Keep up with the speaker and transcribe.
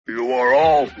You are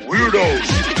all weirdos.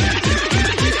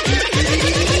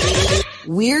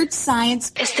 Weird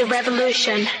science is the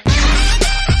revolution.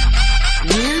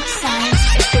 Weird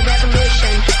science is the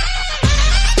revolution.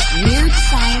 Weird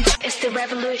science is the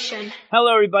revolution.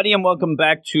 Hello, everybody, and welcome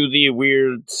back to the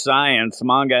Weird Science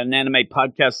Manga and Anime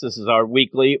Podcast. This is our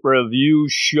weekly review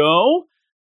show.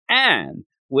 And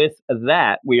with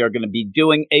that, we are going to be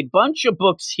doing a bunch of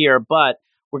books here, but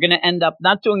we're going to end up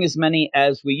not doing as many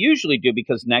as we usually do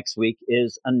because next week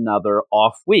is another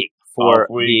off week for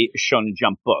the Shonen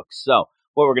Jump books. So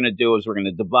what we're going to do is we're going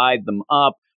to divide them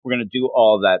up. We're going to do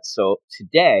all that. So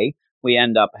today we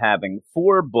end up having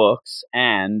 4 books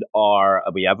and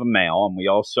we have a mail, and we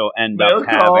also end up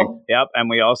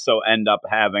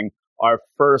having our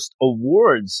first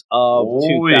awards of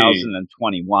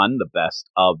 2021, the best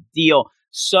of deal.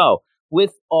 So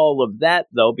with all of that,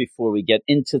 though, before we get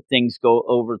into things, go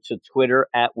over to Twitter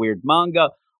at Weird Manga.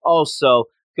 Also,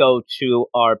 go to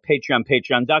our Patreon,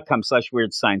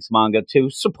 patreon.com/WeirdScienceManga to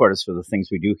support us for the things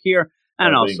we do here,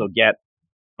 and also get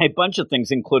a bunch of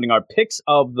things, including our Picks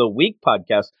of the Week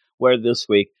podcast, where this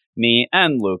week, me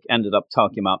and Luke ended up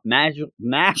talking about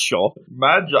Mashal.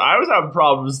 I was having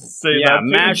problems saying that.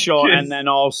 Yeah, Mashal, and then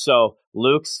also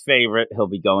Luke's favorite. He'll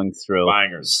be going through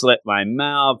Bangers. Slit My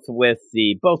Mouth with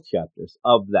both chapters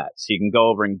of that. So you can go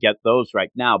over and get those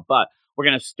right now. But we're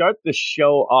going to start the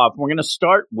show off. We're going to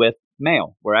start with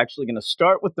mail. We're actually going to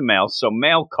start with the mail. So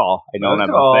mail call. I don't have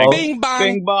a thing. Bing bong.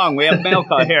 Bing bong. We have mail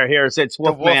call. Here's it's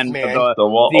Wolfman.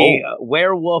 The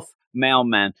werewolf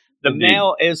mailman. The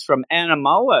mail is from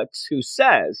Animalix, who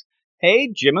says,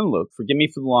 "Hey, Jim and Luke, forgive me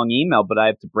for the long email, but I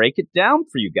have to break it down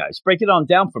for you guys. Break it on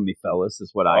down for me, fellas," is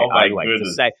what I like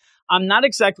to say. I'm not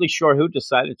exactly sure who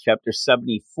decided Chapter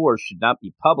 74 should not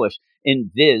be published in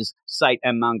Viz, Site,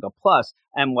 and Manga Plus.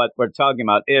 And what we're talking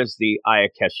about is the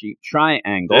Ayakeshi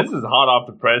Triangle. This is hot off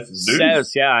the press.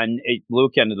 Says, and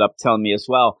Luke ended up telling me as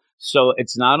well. So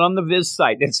it's not on the Viz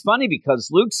site. It's funny because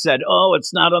Luke said,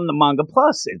 it's not on the Manga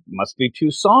Plus. It must be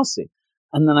too saucy.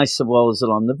 And then I said, well, is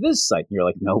it on the Viz site? And you're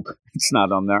like, nope, it's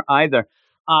not on there either.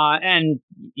 And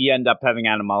you end up having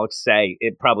Animalix say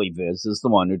it probably Viz is the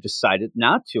one who decided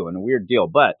not to, and a weird deal.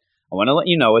 But I want to let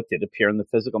you know it did appear in the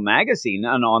physical magazine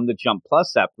and on the Jump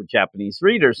Plus app for Japanese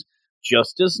readers,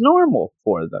 just as normal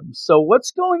for them. So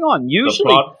what's going on? Usually,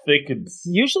 the plot thickens.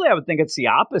 Usually I would think it's the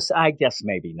opposite. I guess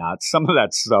maybe not. Some of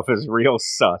that stuff is real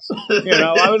sus.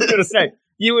 I was going to say,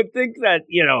 you would think that,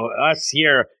 us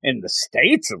here in the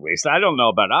States, at least, I don't know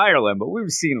about Ireland, but we've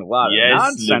seen a lot of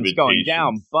nonsense going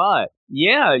down. But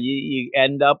yeah, you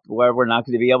end up where we're not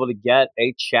going to be able to get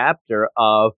a chapter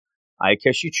of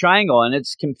Ayakeshi Triangle, and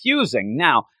it's confusing.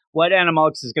 Now, what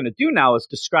Animalix is going to do now is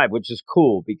describe, which is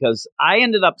cool, because I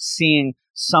ended up seeing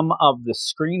some of the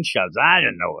screenshots. I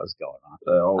didn't know what was going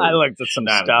on. I looked at some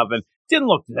stuff and didn't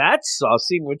look that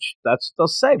saucy, which that's what they'll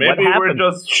say. Maybe we're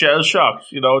just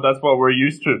shell-shocked. That's what we're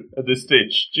used to at this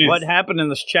stage. Jeez. What happened in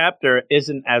this chapter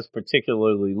isn't as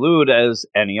particularly lewd as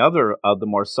any other of the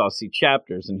more saucy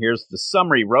chapters. And here's the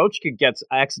summary. Rochka gets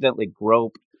accidentally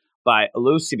groped by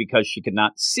Lucy because she could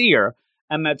not see her.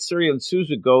 And Matsuri and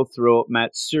Suzu go through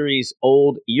Matsuri's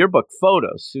old yearbook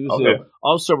photos. Suzu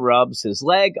also rubs his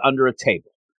leg under a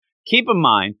table. Keep in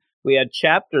mind, we had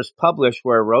chapters published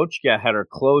where Rochka had her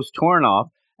clothes torn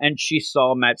off and she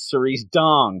saw Matsuri's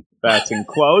dong. That's in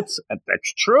quotes. And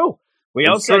that's true. We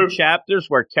also had chapters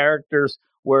where characters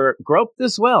were groped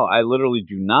as well. I literally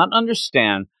do not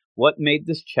understand what made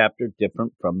this chapter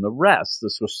different from the rest.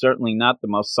 This was certainly not the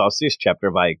most sauciest chapter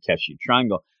of Ayakeshi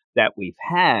Triangle that we've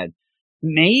had.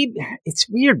 Maybe it's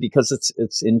weird because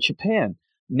it's in Japan.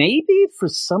 Maybe for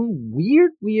some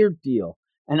weird deal.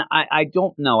 And I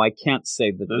don't know. I can't say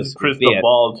that this is crystal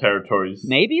ball territories.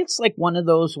 Maybe it's like one of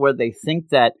those where they think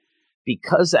that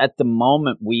because at the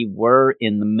moment we were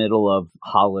in the middle of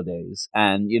holidays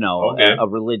and, a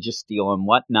religious deal and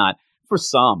whatnot for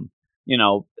some,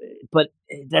 but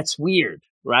that's weird.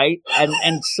 Right.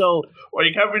 And so. Well,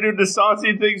 you can't be doing the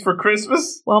saucy things for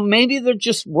Christmas. Well, maybe they're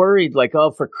just worried, like,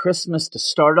 for Christmas to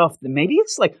start off. Maybe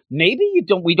it's like,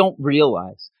 we don't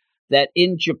realize that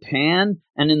in Japan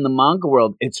and in the manga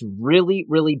world, it's really,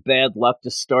 really bad luck to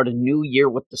start a new year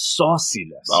with the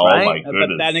sauciness. Oh, right? My goodness.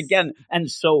 But then again, and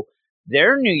so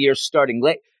their new year's starting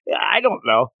late. I don't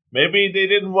know. Maybe they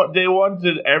didn't want. They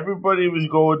wanted everybody was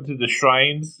going to the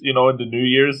shrines, in the New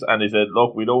Year's, and they said,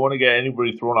 "Look, we don't want to get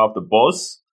anybody thrown off the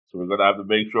bus, so we're going to have to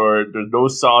make sure there's no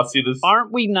sauciness."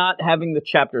 Aren't we not having the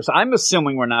chapters? I'm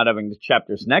assuming we're not having the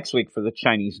chapters next week for the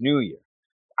Chinese New Year.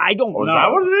 I don't know. Is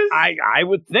that what it is? I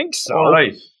would think so. All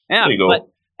right. Yeah, there you go.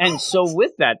 And so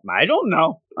with that, I don't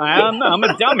know. I'm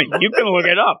a dummy. You can look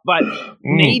it up. But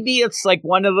maybe it's like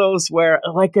one of those where,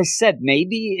 like I said,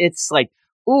 maybe it's like,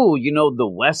 ooh, the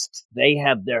West, they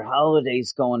have their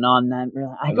holidays going on.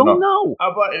 I don't know.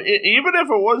 But even if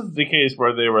it was the case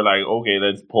where they were like, okay,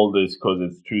 let's pull this because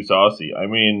it's too saucy. I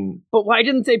mean... But why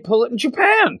didn't they pull it in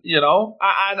Japan? And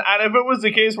if it was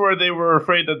the case where they were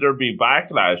afraid that there'd be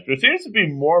backlash, there seems to be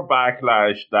more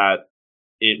backlash that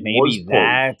it maybe was pulled.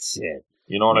 That's it.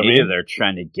 You know what I Maybe mean? they're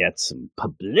trying to get some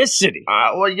publicity.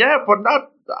 Well, yeah, but not...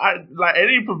 like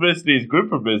any publicity is good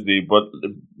publicity, but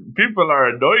people are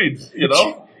annoyed,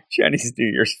 Chinese New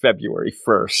Year's February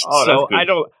 1st. Oh, so that's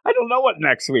good. I don't know what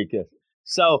next week is.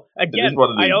 So again,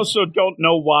 what it I is. also don't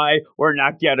know why we're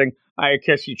not getting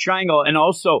Ayakashi Triangle. And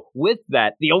also with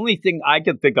that, the only thing I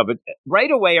can think of it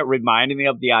right away, it reminded me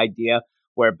of the idea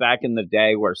where back in the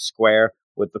day where Square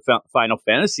with the Final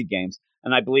Fantasy games,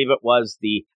 and I believe it was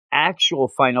the actual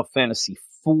Final Fantasy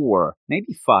 4,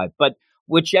 maybe 5, but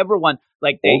whichever one,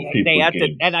 like they had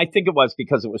to, and I think it was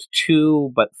because it was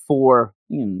 2, but 4,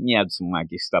 you had some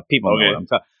wacky stuff. People know what I'm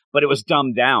talking, but it was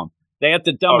dumbed down. They had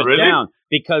to dumb it down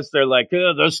because they're like,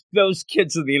 those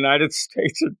kids in the United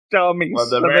States are dummies. Well,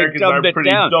 the so Americans are pretty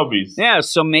dummies. Yeah,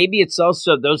 so maybe it's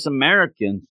also those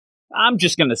Americans. I'm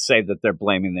just going to say that they're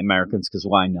blaming the Americans because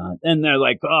why not? And they're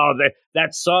like,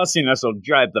 that sauciness will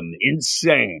drive them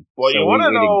insane. Well, so you want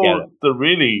to know the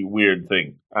really weird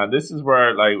thing. And this is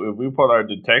where, like, if we put our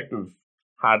detective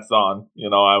hats on,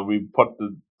 and we put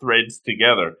the threads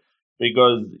together.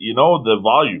 Because, the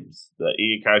volumes, the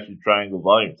Ayakashi Triangle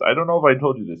volumes. I don't know if I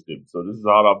told you this, Tim. So this is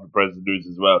hot off the present news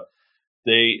as well.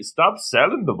 They stopped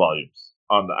selling the volumes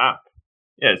on the app.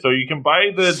 Yeah, so you can buy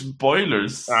the...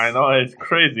 Spoilers. I know, it's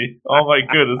crazy. Oh my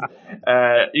goodness.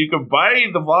 You can buy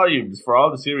the volumes for all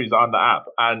the series on the app.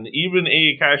 And even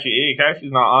Ayakashi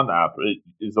is not on the app.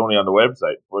 It is only on the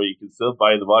website. Where you can still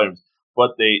buy the volumes.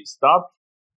 But they stopped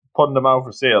putting them out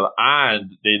for sale,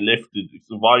 and they lifted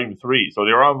volume 3. So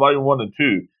they were on volume 1 and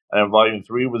 2, and volume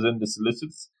 3 was in the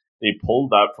solicits. They pulled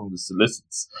that from the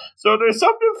solicits. So there's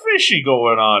something fishy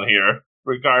going on here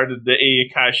regarding the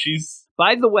Ayakashis.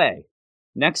 By the way,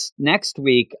 next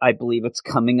week, I believe it's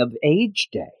Coming of Age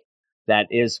Day. That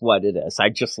is what it is. I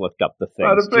just looked up the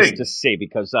things just to see,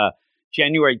 because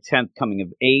January 10th, Coming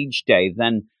of Age Day.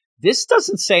 Then this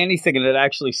doesn't say anything, and it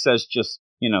actually says just,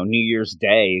 New Year's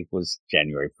Day was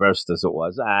January 1st as it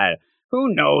was.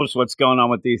 Who knows what's going on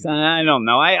with these? I don't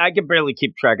know. I can barely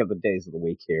keep track of the days of the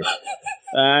week here.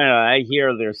 I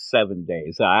hear there's 7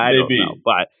 days. I don't know.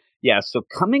 But yeah, so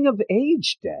Coming of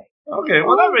Age Day. Okay,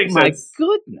 well, that makes sense. My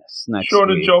goodness.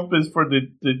 Shonen Jump is for the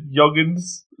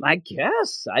youngins. I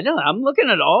guess. I'm looking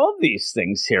at all these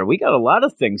things here. We got a lot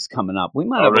of things coming up. We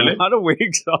might have a lot of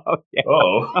weeks off. Yeah.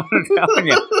 Oh.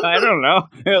 I don't know.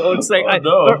 It looks like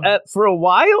for a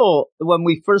while, when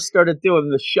we first started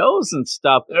doing the shows and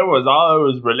stuff, it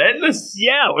was relentless.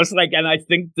 Yeah, it was like, and I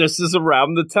think this is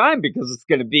around the time, because it's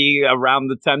going to be around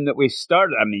the time that we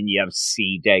started. I mean, you have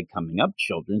C Day coming up,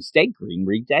 Children's Day, Green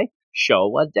Read Day,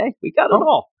 Showa Day. We got it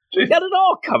all. Geez. We got it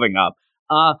all coming up.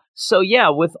 So yeah,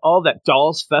 with all that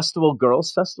Dolls Festival,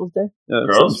 Girls Festival Day,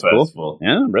 Girls Festival, cool.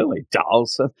 Yeah, really,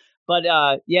 Dolls. But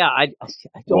yeah, I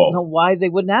don't know why they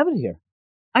wouldn't have it here.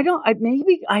 I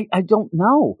don't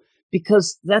know,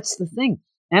 because that's the thing.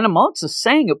 Animalix is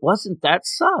saying it wasn't that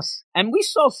sus, and we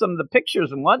saw some of the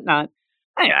pictures and whatnot.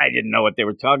 I didn't know what they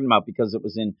were talking about because it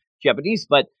was in Japanese,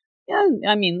 but yeah,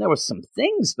 I mean, there were some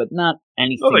things, but not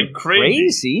anything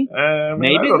crazy.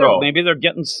 Maybe they're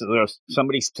getting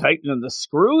somebody's tightening the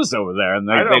screws over there, and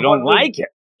they don't like it.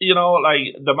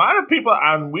 Like the amount of people,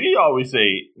 and we always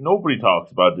say nobody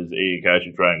talks about this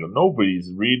Ayakashi Triangle. Nobody's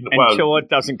reading until it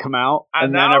doesn't come out,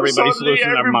 and then everybody's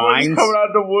losing their minds. Coming out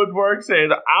the woodwork saying,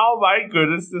 "Oh my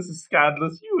goodness, this is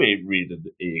scandalous! You ain't reading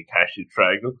the Ayakashi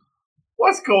Triangle.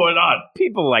 What's going on?"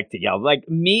 People like to yell, like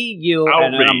me, you,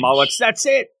 and Animalix. That's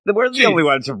it. We're the only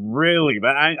ones who really.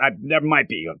 But there might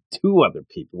be 2 other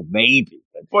people, maybe.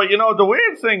 But the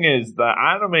weird thing is that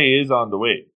anime is on the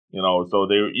way. So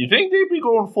you think they'd be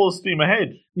going full steam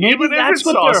ahead? Maybe that's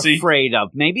what they're afraid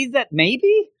of. Maybe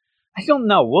I don't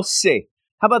know. We'll see.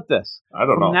 How about this? I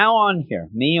don't know. From now on, here,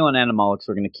 me and Animalix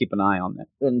are going to keep an eye on it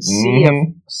and see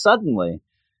if suddenly,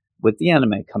 with the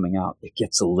anime coming out, it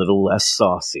gets a little less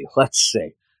saucy.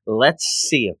 Let's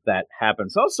see if that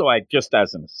happens. Also, just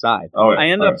as an aside, I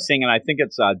ended up seeing, and I think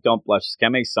it's Don't Blush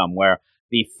Skeme somewhere,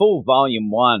 the full volume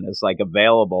 1 is like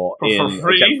available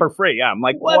for free. Yeah, I'm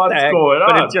like, what the heck? Going on?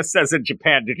 But it just says in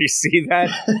Japan. Did you see that?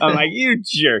 I'm like, you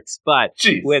jerks. But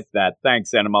with that,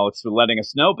 thanks, Animalix, for letting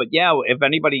us know. But yeah, if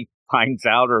anybody finds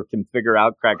out or can figure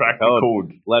out, crack the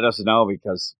code, let us know,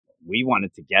 because we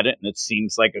wanted to get it, and it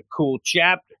seems like a cool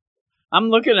chapter. I'm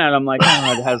looking at it, I'm like,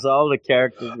 oh, it has all the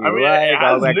characters we like,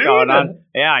 all that going on.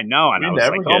 Yeah, I know. And I was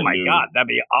like, oh my God, that'd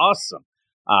be awesome.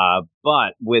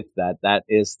 But with that, that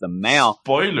is the mail.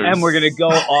 Spoilers. And we're going to go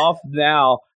off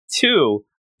now to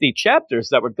the chapters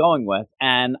that we're going with.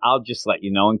 And I'll just let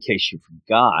you know, in case you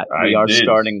forgot, we are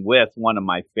starting with one of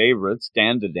my favorites,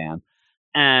 Dan to Dan.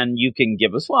 And you can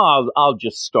give us, I'll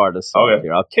just start us off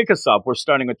here. I'll kick us off. We're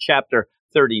starting with chapter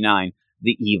 39,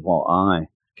 The Evil Eye.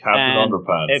 Captain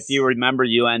Underpants. If you remember,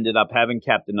 you ended up having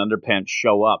Captain Underpants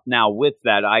show up. Now, with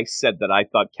that, I said that I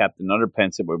thought Captain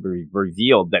Underpants, it would be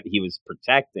revealed that he was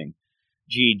protecting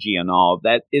Gigi and all.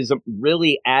 That isn't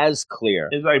really as clear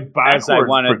it's like as I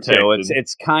wanted to.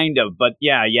 It's kind of, but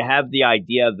yeah, you have the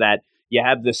idea that you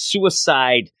have the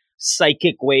suicide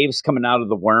psychic waves coming out of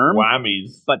the worm.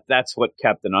 Whammies. But that's what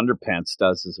Captain Underpants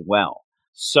does as well.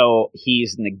 So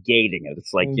he's negating it.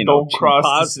 It's like, two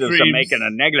positives are making a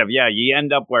negative. Yeah, you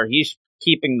end up where he's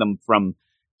keeping them from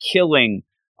killing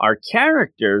our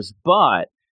characters, but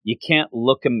you can't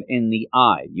look him in the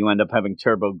eye. You end up having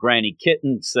Turbo Granny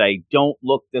Kitten say, don't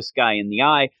look this guy in the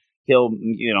eye. He'll,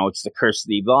 it's the curse of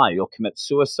the evil eye. He'll commit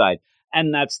suicide.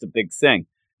 And that's the big thing.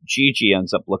 Gigi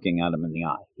ends up looking at him in the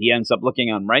eye. He ends up looking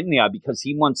at him right in the eye because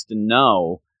he wants to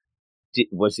know,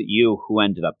 was it you who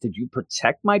ended up? Did you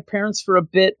protect my parents for a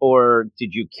bit, or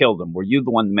did you kill them? Were you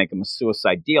the one to make them a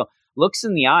suicide deal? Looks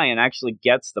in the eye and actually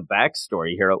gets the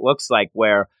backstory here. It looks like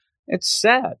where it's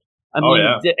sad. I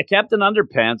mean, Captain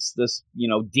Underpants, this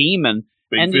demon,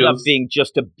 ended up being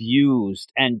just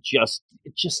abused and just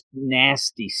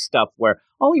nasty stuff. Where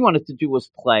all he wanted to do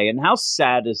was play. And how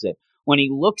sad is it when he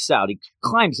looks out? He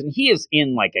climbs and he is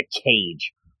in like a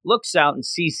cage. Looks out and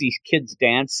sees these kids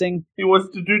dancing. He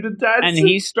wants to do the dancing. And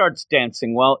he starts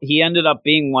dancing. Well, he ended up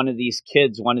being one of these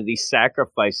kids, one of these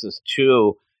sacrifices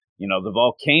to, the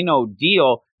volcano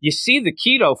deal. You see the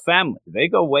Keto family. They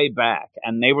go way back.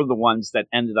 And they were the ones that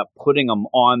ended up putting them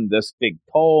on this big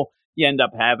pole. You end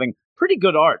up having pretty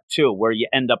good art, too, where you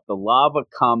end up the lava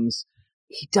comes.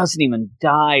 He doesn't even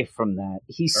die from that.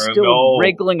 He's still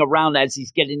wriggling around as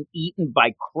he's getting eaten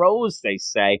by crows, they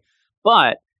say.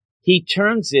 But he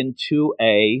turns into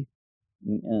a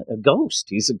ghost.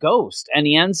 He's a ghost. And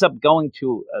he ends up going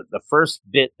to the first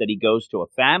bit that he goes to a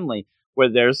family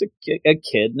where there's a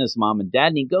kid and his mom and dad.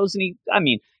 And he goes and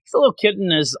he's a little kid in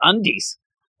his undies.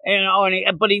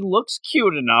 But he looks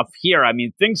cute enough here. I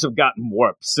mean, things have gotten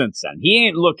warped since then. He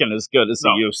ain't looking as good as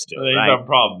he used to. He's got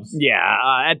problems. Yeah.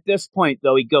 At this point,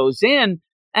 though, he goes in.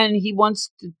 And he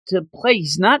wants to play.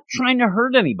 He's not trying to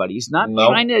hurt anybody. He's not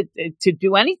trying to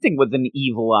do anything with an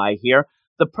evil eye here.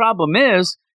 The problem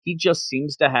is he just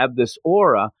seems to have this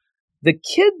aura. The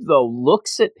kid, though,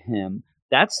 looks at him.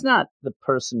 That's not the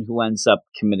person who ends up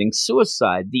committing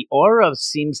suicide. The aura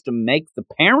seems to make the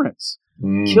parents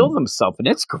kill themselves, and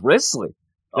it's grisly.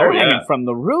 They're hanging from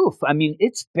the roof. I mean,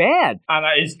 it's bad. And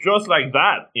it's just like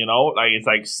that, like it's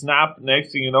like snap.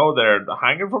 Next thing you know, they're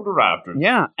hanging from the rafters.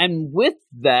 Yeah. And with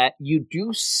that, you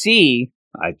do see,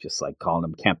 I just like calling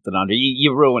him Captain Under.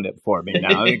 You ruined it for me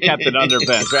now. Captain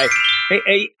Underpants, right?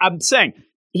 Hey, I'm saying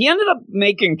he ended up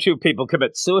making two people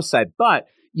commit suicide, but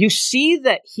you see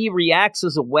that he reacts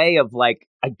as a way of like,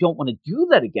 I don't want to do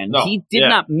that again. No, he did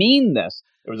not mean this.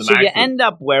 It was so you end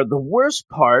up where the worst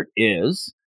part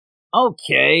is,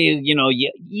 okay,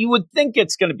 you would think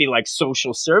it's going to be like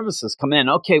social services come in.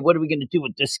 Okay, what are we going to do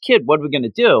with this kid? What are we going to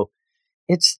do?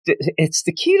 It's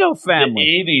the Keto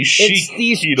family. The 80s it's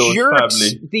these Keto jerks,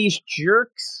 family. These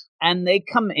jerks, and they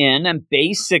come in and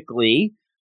basically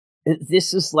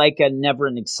this is like a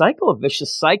never-ending cycle, a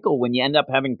vicious cycle. When you end up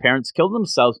having parents kill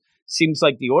themselves, seems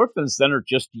like the orphans then are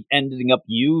just ending up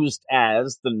used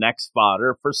as the next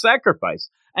fodder for sacrifice.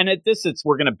 And at this,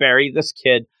 we're going to bury this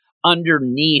kid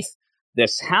underneath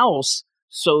this house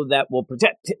so that we'll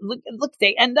protect. Look,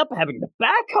 they end up having the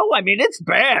backhoe. I mean, it's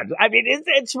bad. I mean,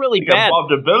 it's really bad. Bob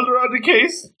the Builder on the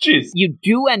case. Jeez. You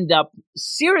do end up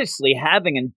seriously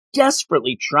having and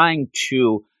desperately trying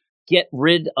to get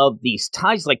rid of these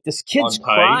ties. Like this kid's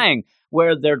crying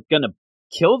where they're going to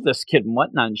kill this kid and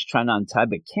whatnot. And he's trying to untie,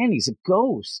 but can't. He's a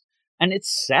ghost. And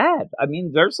it's sad. I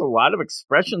mean, there's a lot of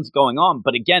expressions going on.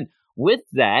 But again, with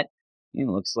that, it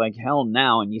looks like hell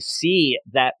now. And you see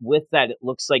that with that, it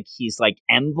looks like he's like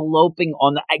enveloping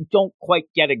on the, I don't quite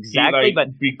get exactly,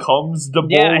 but becomes the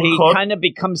he kind of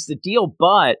becomes the deal,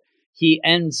 but he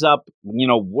ends up,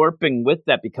 warping with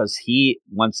that because he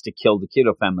wants to kill the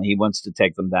Keto family. He wants to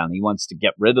take them down. He wants to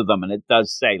get rid of them. And it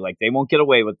does say like, they won't get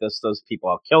away with this. Those people,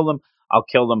 I'll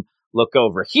kill them. Look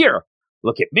over here.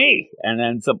 look at me, and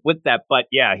ends up with that. But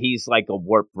yeah, he's like a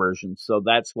warped version. So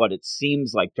that's what it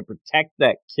seems like to protect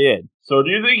that kid. So do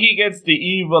you think he gets the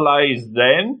evil eyes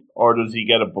then, or does he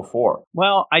get it before?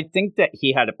 Well, I think that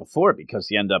he had it before because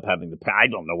he ended up having I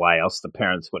don't know why else the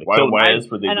parents would have killed him. Why else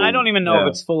would they and go- I don't even know if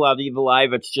it's full out evil eye,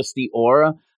 if it's just the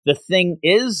aura. The thing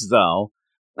is, though,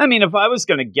 I mean, if I was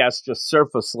going to guess just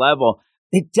surface level,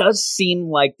 it does seem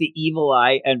like the evil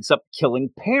eye ends up killing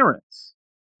parents.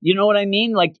 You know what I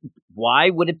mean? Like, why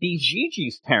would it be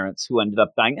Gigi's parents who ended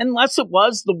up dying? Unless it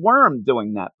was the worm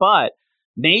doing that. But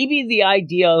maybe the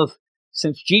idea of,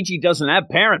 since Gigi doesn't have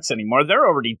parents anymore, they're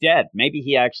already dead. Maybe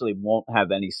he actually won't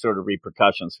have any sort of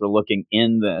repercussions for looking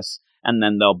in this. And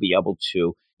then they'll be able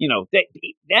to, they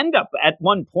end up at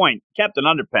one point, Captain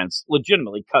Underpants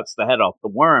legitimately cuts the head off the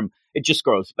worm. It just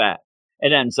grows back.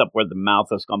 It ends up where the mouth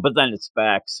is gone, but then it's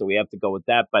back. So we have to go with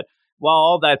that. But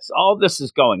while all this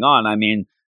is going on, I mean,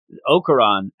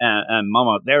 Okuran and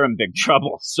Mama, they're in big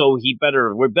trouble. So we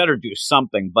better do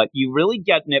something. But you really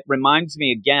get, and it reminds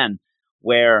me again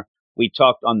where we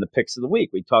talked on the picks of the week.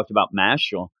 We talked about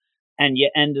Mashal, and you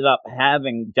ended up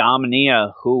having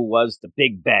Dominia, who was the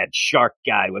big bad shark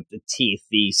guy with the teeth,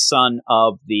 the son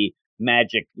of the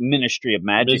Ministry of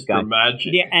Magic guy.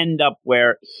 Magic. You end up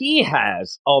where he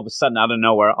has all of a sudden out of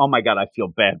nowhere, oh my God, I feel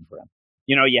bad for him.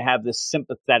 You have this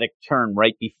sympathetic turn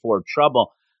right before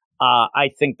trouble. I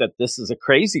think that this is a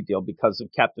crazy deal because of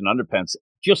Captain Underpants.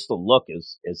 Just the look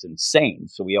is insane.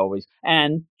 So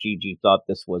and Gigi thought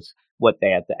this was what they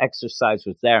had to exercise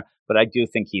was there. But I do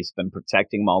think he's been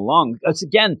protecting them all along. Because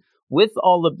again, with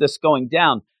all of this going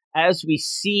down, as we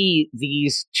see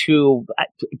these two,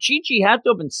 Gigi had to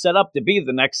have been set up to be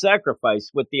the next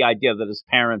sacrifice with the idea that his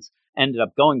parents ended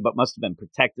up going, but must have been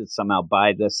protected somehow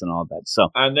by this and all that. So,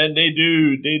 and then they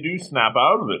do snap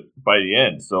out of it by the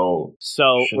end. So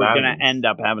we're going to end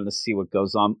up having to see what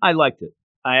goes on. I liked it.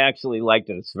 I actually liked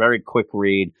it. It's a very quick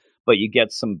read, but you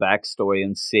get some backstory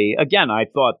and see. Again, I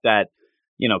thought that,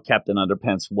 Captain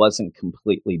Underpants wasn't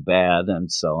completely bad,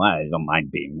 and so I don't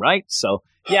mind being right. So,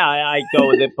 yeah, I go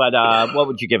with it, but what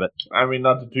would you give it? I mean,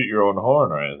 not to toot your own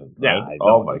horn or anything. Yeah, right? I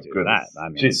don't want to do that. I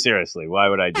mean, Jeez. seriously, why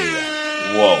would I do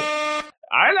that? Whoa.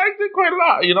 I liked it quite a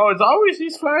lot. It's always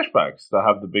these flashbacks that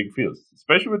have the big feels,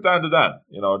 especially with Dan to Dan.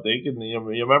 They can. You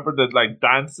remember that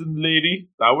dancing lady?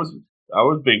 That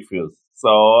was big feels. So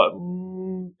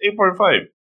 8.5.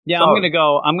 Yeah, solid.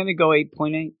 I'm gonna go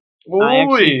 8.8. I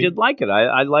actually did like it.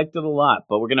 I liked it a lot.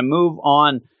 But we're gonna move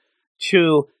on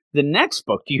to the next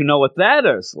book. Do you know what that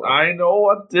is? I know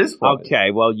what this one is.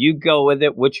 Okay, well, you go with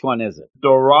it. Which one is it?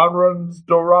 Duran. It's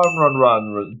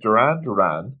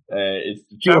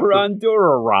the chapter.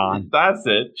 Duran. That's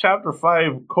it. Chapter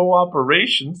 5,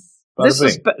 Cooperations. This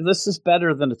is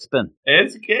better than it's been.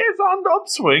 It's on the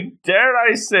upswing. Dare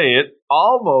I say it?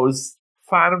 Almost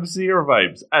Phantom Seer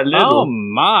vibes. A little. Oh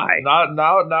my!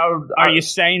 Now. Are you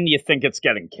saying you think it's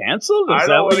getting canceled? I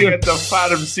don't want to get the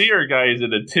Phantom Seer guys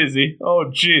in a tizzy. Oh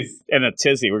jeez. In a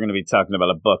tizzy, we're going to be talking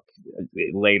about a book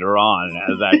later on.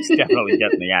 That's definitely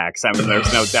getting the axe. I mean,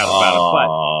 there's no doubt about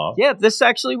it. But yeah, this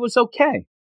actually was okay.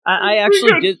 I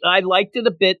actually did. I liked it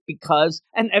a bit because,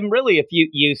 and really, if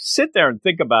you sit there and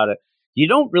think about it, you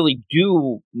don't really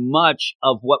do much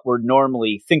of what we're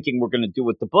normally thinking we're going to do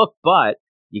with the book, but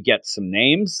you get some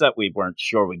names that we weren't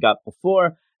sure we got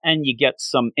before, and you get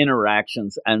some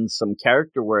interactions and some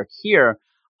character work here,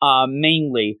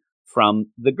 mainly from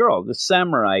the girl, the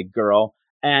samurai girl,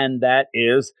 and that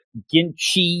is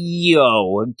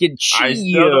Ginchiyo. I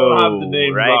still don't have the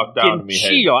name locked down in my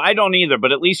head. I don't either,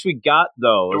 but at least we got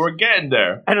those. We're getting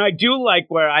there. And I do like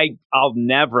where I'll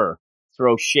never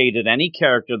throw shade at any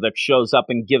character that shows up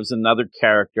and gives another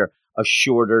character a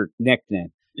shorter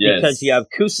nickname. Yes. Because you have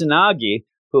Kusanagi,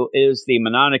 who is the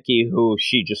Mononaki, who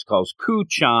she just calls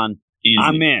Kuchan. Easy.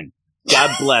 I'm in.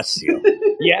 God bless you.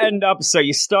 You end up, so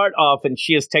you start off, and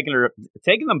she has taken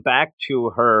them back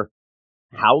to her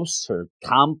house, her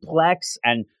complex,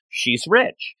 and she's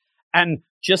rich. And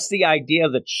just the idea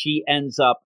that she ends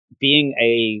up being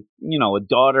a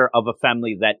daughter of a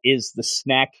family that is the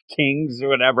snack kings or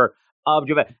whatever of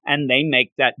Japan, and they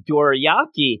make that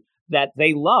dorayaki that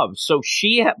they love. So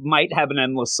she might have an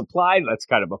endless supply. That's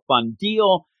kind of a fun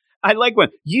deal. I like when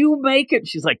you make it.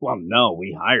 She's like, well, no,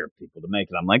 we hire people to make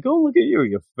it. I'm like, oh, look at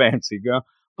you fancy girl.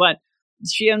 But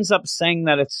she ends up saying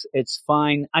that it's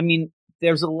fine. I mean,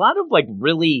 there's a lot of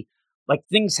really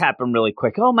things happen really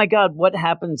quick. Oh my God, what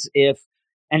happens if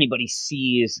anybody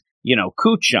sees,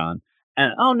 Kuchan?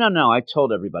 And oh no, I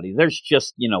told everybody there's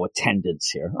just,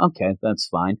 attendants here. Okay, that's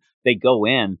fine. They go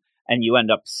in and you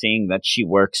end up seeing that she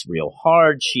works real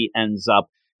hard. She ends up,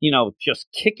 just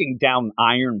kicking down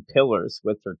iron pillars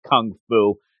with her kung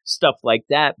fu, stuff like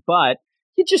that. But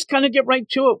you just kind of get right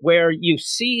to it where you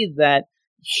see that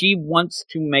she wants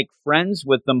to make friends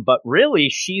with them, but really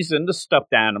she's into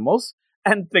stuffed animals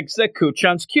and thinks that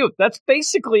Kuchan's cute. That's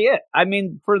basically it. I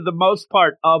mean, for the most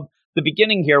part of the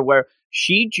beginning here, where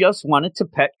she just wanted to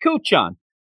pet Kuchan.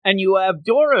 And you have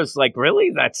Dora's like, really?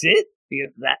 That's it?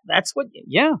 That's what,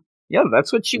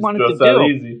 that's what she wanted to do.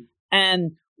 Easy.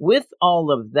 And with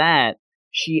all of that,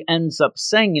 she ends up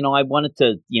saying, I wanted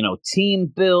to,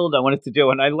 team build. I wanted to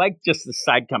do, and I like just the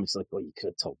side comments like, well, you could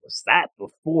have told us that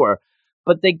before.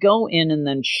 But they go in, and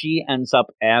then she ends up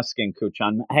asking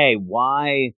Kuchan, hey,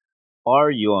 why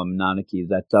are you a Mananaki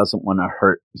that doesn't want to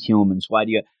hurt humans? Why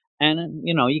do you? And,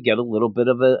 you get a little bit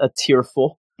of a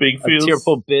tearful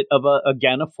bit of a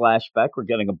flashback. We're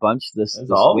getting a bunch this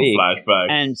week. Flashbacks.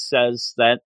 And says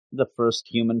that the first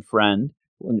human friend,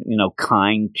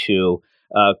 kind to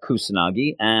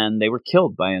Kusanagi, and they were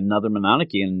killed by another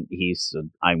Mananaki. And he said,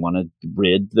 I want to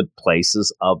rid the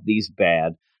places of these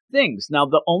bad things. Now,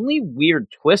 the only weird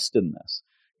twist in this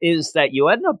is that you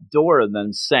end up Dora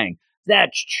then saying,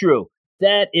 that's true.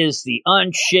 That is the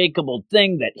unshakable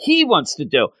thing that he wants to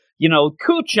do.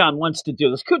 Kuchan wants to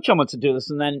do this. Kuchan wants to do this.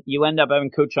 And then you end up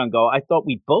having Kuchan go, I thought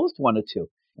we both wanted to.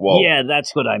 Whoa. Yeah,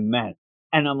 that's what I meant.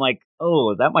 And I'm like,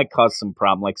 oh, that might cause some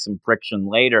problem, like some friction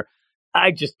later.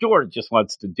 Dora just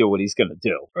wants to do what he's going to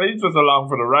do. He's just along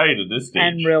for the ride at this stage.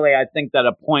 And really, I think that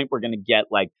at a point we're going to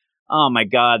get like, oh my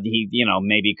God,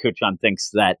 maybe Kuchan thinks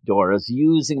that Dora's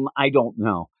using him. I don't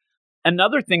know.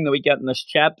 Another thing that we get in this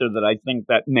chapter that I think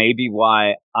that may be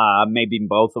why maybe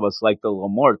both of us liked it a little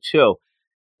more too.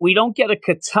 We don't get a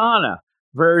katana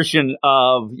version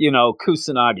of,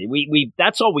 Kusanagi. We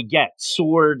that's all we get.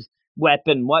 Sword,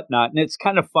 weapon, whatnot. And it's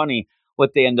kind of funny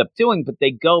what they end up doing, but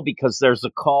they go because there's a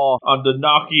call on the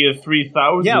Nokia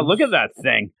 3000. Yeah, look at that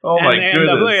thing. Oh, and my they goodness.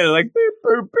 End up, like, beep,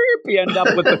 beep, beep. You end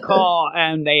up with the call,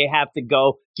 and they have to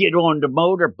go get on the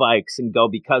motorbikes and go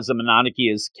because the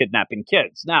Mananaki is kidnapping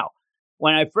kids. Now,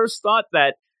 when I first thought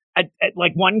that,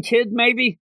 like one kid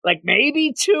maybe, like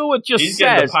maybe two, it just He's says,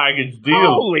 getting the package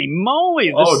deal. Holy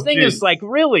moly, this thing geez. is like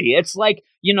really, it's like,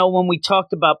 when we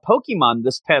talked about Pokemon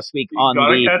this past week You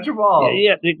gotta catch a ball.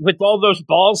 Yeah, with all those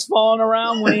balls falling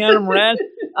around when he had them red.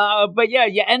 But yeah,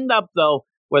 you end up though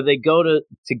where they go to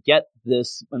get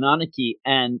this Mananaki,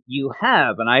 and you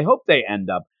have, and I hope they end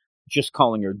up just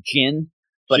calling her Jin,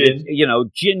 but Jin.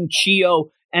 Jin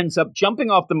Chio ends up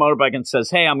jumping off the motorbike and says,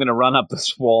 hey, I'm going to run up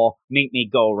this wall, meet me,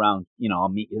 go around, I'll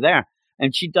meet you there.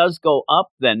 And she does go up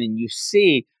then, and you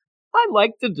see, I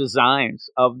like the designs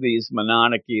of these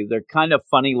Mananaki. They're kind of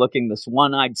funny looking. This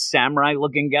one-eyed samurai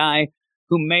looking guy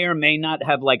who may or may not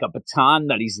have like a baton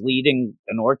that he's leading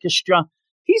an orchestra.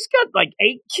 He's got like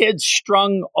 8 kids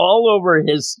strung all over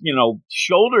his,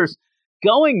 shoulders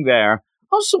going there.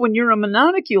 Also, when you're a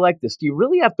Mananaki like this, do you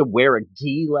really have to wear a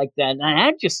gi like that?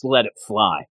 I just let it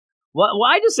fly.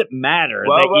 Why does it matter?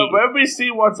 Well, when we see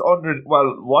what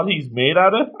he's made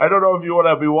out of, I don't know if you want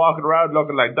to be walking around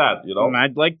looking like that,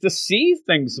 I'd like to see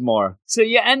things more. So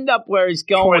you end up where he's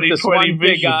going with this one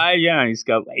big eye. Yeah, he's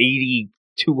got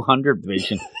 80-200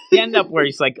 vision. You end up where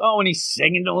he's like, and he's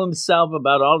singing to himself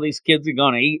about all these kids are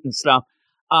going to eat and stuff.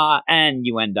 And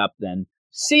you end up then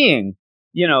seeing,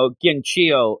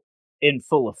 Ginchio in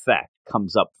full effect,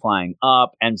 comes up flying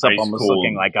up, ends up almost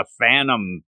looking like a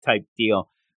phantom type deal.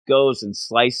 Goes and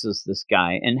slices this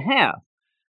guy in half.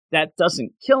 That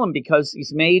doesn't kill him because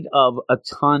he's made of a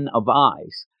ton of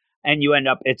eyes. And you end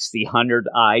up, it's the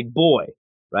 100-eyed boy,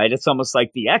 right? It's almost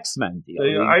like the X-Men deal.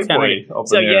 The eye boy.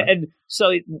 So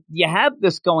you have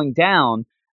this going down,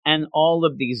 and all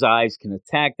of these eyes can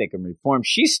attack, they can reform.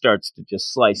 She starts to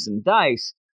just slice and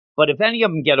dice. But if any of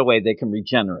them get away, they can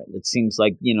regenerate. It seems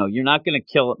like, you're not going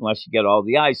to kill it unless you get all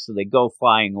the eyes. So they go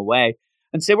flying away.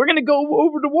 And say, we're going to go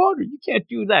over the water. You can't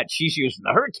do that. She's using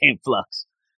the hurricane flux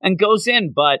and goes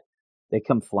in, but they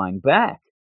come flying back.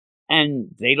 And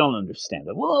they don't understand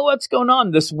it. Well, what's going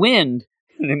on? This wind.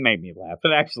 And it made me laugh.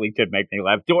 It actually did make me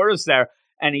laugh. Dora's there,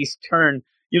 and he's turned,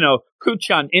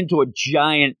 Kuchan into a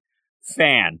giant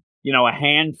fan, a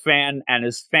hand fan, and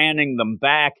is fanning them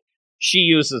back. She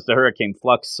uses the hurricane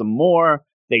flux some more.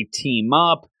 They team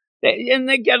up. And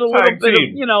they get a little bit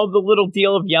of, the little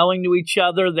deal of yelling to each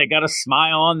other. They got a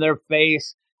smile on their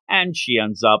face. And she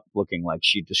ends up looking like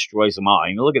she destroys them all.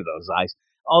 Look at those eyes.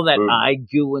 All that eye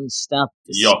goo and stuff.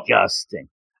 Disgusting.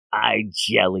 Eye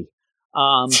jelly.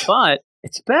 But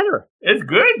it's better. It's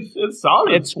good. It's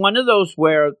solid. It's one of those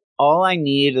where all I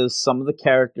need is some of the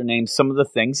character names, some of the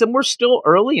things. And we're still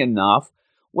early enough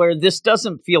where this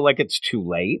doesn't feel like it's too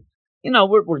late.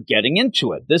 we're getting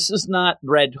into it. This is not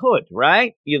Red Hood,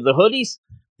 right? The hoodies.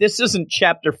 This isn't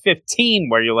chapter 15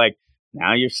 where you're like,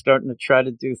 now you're starting to try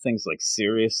to do things like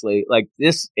seriously. Like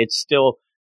this, it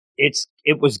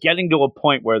was getting to a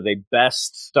point where they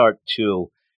best start to,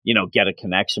 get a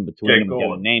connection between them, get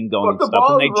a name going and stuff,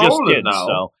 and they just did. Now.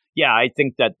 So yeah, I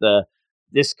think that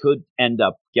this could end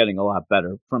up getting a lot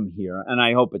better from here, and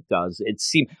I hope it does. It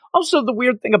seemed also the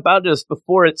weird thing about it is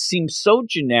before it seemed so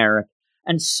generic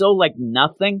and so like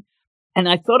nothing, and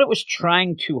I thought it was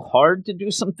trying too hard to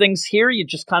do some things here. You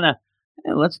just kind of.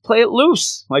 And let's play it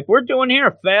loose, like we're doing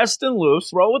here, fast and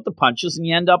loose, roll with the punches, and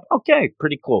you end up, okay,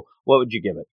 pretty cool. What would you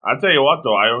give it? I'll tell you what,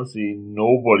 though, I don't see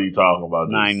nobody talking about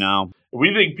this. I know.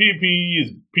 We think PP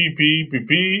is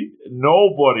PP.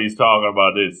 Nobody's talking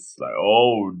about this. Like,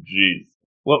 oh, jeez.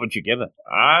 What would you give it?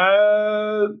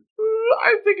 I'm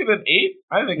thinking an 8.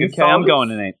 I think it's solid. I'm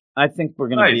going an 8. I think we're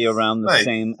going to be around the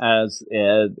same as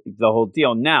the whole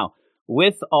deal. Now,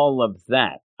 with all of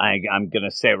that, I'm going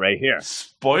to say it right here.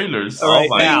 Spoilers. All right,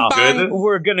 oh, my goodness.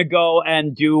 We're going to go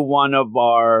and do one of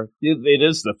our, it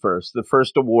is the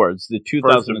first awards, the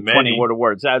 2020 Award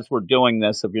Awards. As we're doing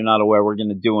this, if you're not aware, we're going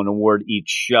to do an award each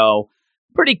show.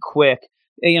 Pretty quick,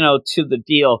 to the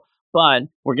deal. But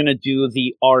we're going to do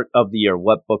the art of the year,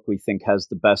 what book we think has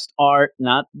the best art,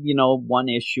 not, one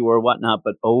issue or whatnot,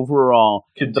 but overall.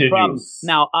 Continues.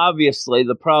 Now, obviously,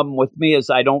 the problem with me is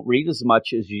I don't read as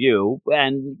much as you,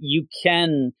 and you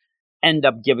can end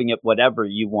up giving it whatever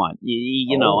you want.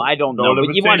 I don't know.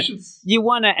 But you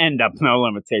want to end up, no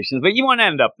limitations, but you want to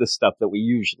end up the stuff that we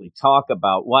usually talk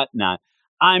about, whatnot.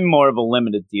 I'm more of a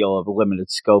limited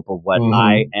scope of what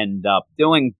I end up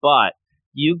doing, but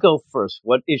you go first.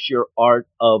 What is your art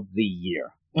of the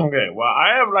year? Okay, well,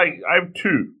 I have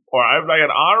 2, or I have like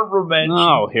an honorable mention.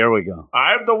 Oh, here we go.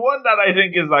 I have the one that I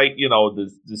think is like,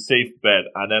 the safe bet,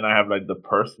 and then I have like the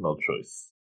personal choice.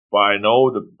 But I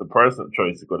know the personal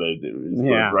choice is going to do.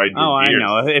 Right. I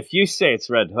know. If you say it's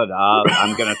Red Hood,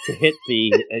 I'm going to hit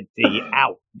the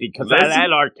out because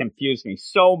that art confused me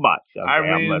so much. Okay,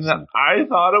 I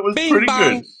thought it was pretty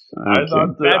good. I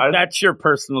thought that's your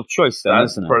personal choice, then,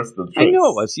 isn't it? Personal choice. I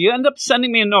know it was. You end up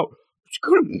sending me a note. It's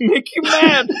going to make you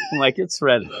mad. Like, it's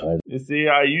Red Hood. You see,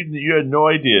 you had no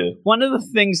idea. One of the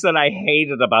things that I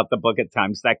hated about the book at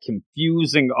times, that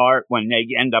confusing art when they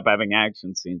end up having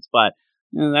action scenes. But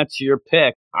that's your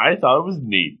pick. I thought it was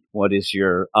neat. What is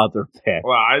your other pick?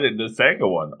 Well, I think the second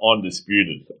one,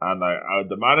 Undisputed. And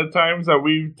the amount of times that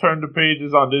we've turned the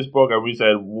pages on this book and we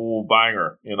said, whoa,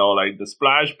 banger. Like the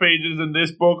splash pages in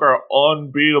this book are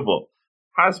unbeatable.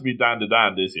 Has to be Dan to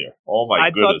Dan this year. Oh, my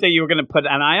goodness. I thought that you were going to put,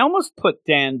 and I almost put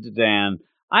Dan to Dan.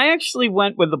 I actually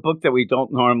went with a book that we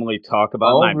don't normally talk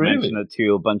about, and I've mentioned it to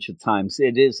you a bunch of times.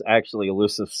 It is actually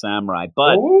Elusive Samurai,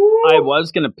 but I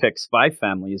was going to pick Spy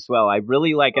Family as well. I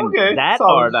really like that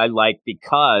art. I like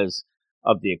because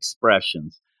of the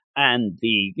expressions and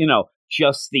the,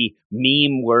 just the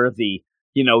meme-worthy,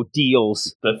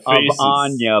 deals of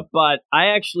Anya. But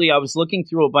I was looking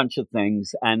through a bunch of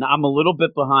things, and I'm a little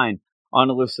bit behind on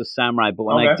Elusive Samurai. But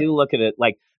when I do look at it,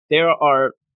 like there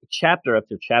are chapter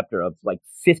after chapter of like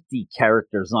 50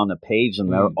 characters on a page,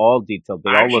 and they're all detailed.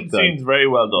 They all look good. Seems very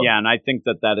well done. Yeah, and I think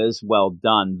that is well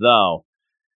done, though.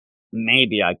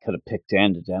 Maybe I could have picked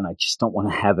Dan to Dan. I just don't want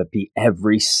to have it be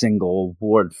every single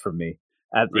award for me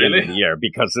at the end of the year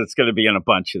because it's going to be in a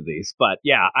bunch of these. But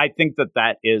yeah, I think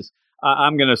that is.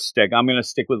 I'm going to stick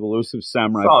with Elusive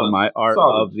Samurai for my art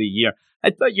of the year. I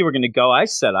thought you were going to go. I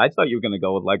thought you were going to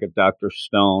go with like a Dr.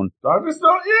 Stone. Dr.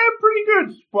 Stone, yeah, pretty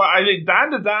good. But I think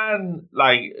Dan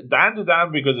to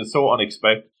Dan because it's so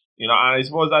unexpected. And I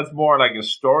suppose that's more like a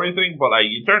story thing. But like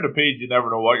you turn the page, you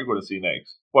never know what you're going to see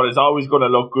next. But it's always going to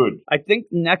look good. I think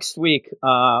next week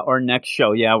or next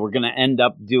show, we're going to end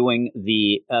up doing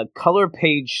the color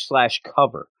page /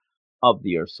 cover of the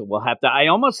year. So we'll have to. I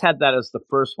almost had that as the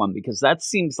first one because that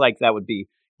seems like that would be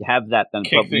have that then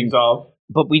kick things off.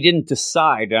 But we didn't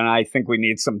decide, and I think we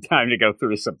need some time to go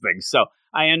through some things. So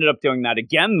I ended up doing that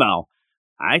again, though.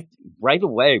 Right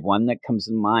away, one that comes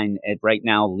in mind right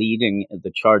now leading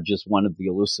the charge is one of the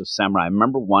Elusive Samurai. I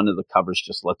remember one of the covers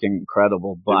just looking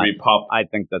incredible, but I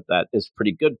think that is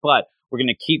pretty good. But we're going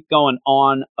to keep going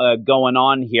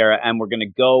on here, and we're going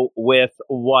to go with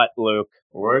what, Luke?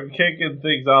 We're kicking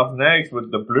things off next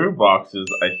with the blue boxes,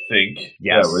 I think.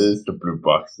 Yes. Yeah, it is the blue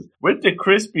boxes. With the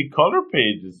crispy color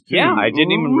pages, too. Yeah, I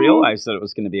didn't even realize that it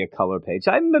was going to be a color page.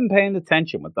 I haven't been paying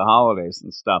attention with the holidays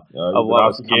and stuff of what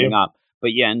was coming up.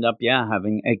 But you end up,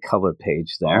 having a color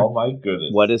page there. Oh, my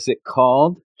goodness. What is it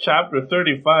called? Chapter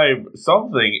 35,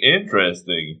 something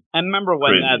interesting. I remember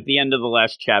when at the end of the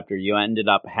last chapter, you ended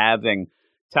up having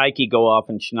Taiki go off,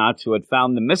 and Chinatsu had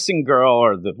found the missing girl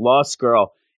or the lost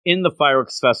girl in the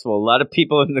fireworks festival. A lot of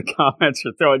people in the comments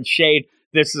are throwing shade.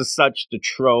 This is such the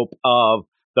trope of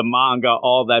the manga,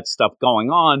 all that stuff going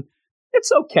on.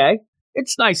 It's okay.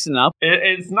 It's nice enough.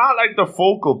 It's not like the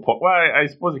focal point. Well, I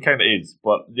suppose it kind of is,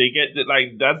 but they get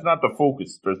like that's not the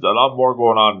focus. There's a lot more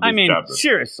going on in this chapter.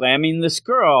 Seriously, this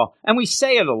girl, and we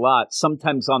say it a lot,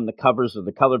 sometimes on the covers or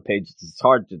the color pages, it's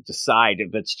hard to decide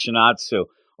if it's Chinatsu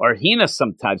or Hina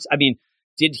sometimes.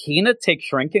 Did Hina take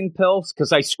shrinking pills?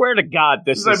 Because I swear to God,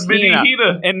 this is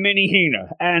Hina and Mini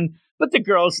Hina. But the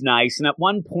girl's nice, and at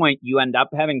one point you end up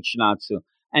having Chinatsu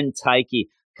and Taiki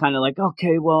kind of like,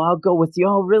 okay, well, I'll go with you.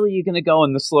 Oh, really? You're going to go?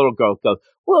 And this little girl goes,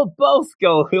 we'll both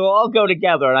go. We'll all go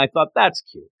together. And I thought, that's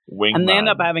cute. And they end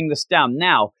up having this down.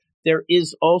 Now, there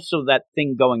is also that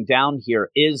thing going down here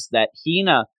is that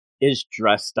Hina is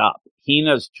dressed up.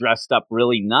 Hina's dressed up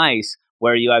really nice,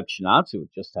 where you have Chinatsu who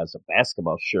just has a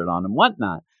basketball shirt on and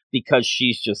whatnot, because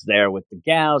she's just there with the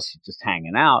gals. She's just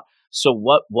hanging out. So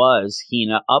what was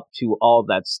Hina up to all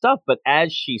that stuff? But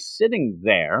as she's sitting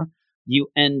there, you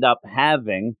end up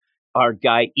having our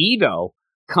guy Ito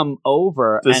come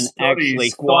over and actually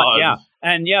squad.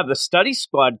 The study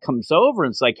squad comes over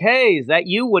and it's like, hey, is that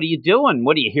you? What are you doing?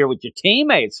 What are you here with your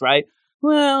teammates, right?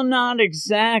 Well, not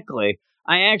exactly.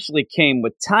 I actually came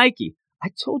with Taiki. I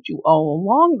told you all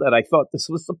along that I thought this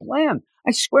was the plan.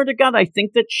 I swear to God, I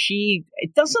think that she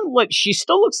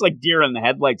still looks like deer in the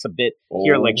headlights a bit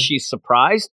here, like she's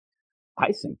surprised.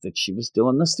 I think that she was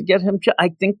doing this to get him. I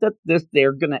think that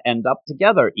they're going to end up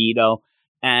together, Ito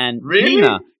and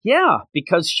Hina. Yeah,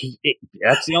 because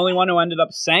that's the only one who ended up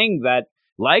saying that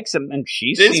likes him, and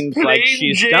she seems like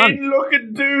she's done.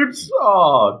 Looking dudes.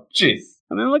 Oh, jeez.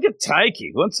 Look at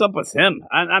Taiki. What's up with him?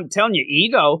 I'm telling you,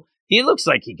 Ito, he looks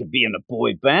like he could be in a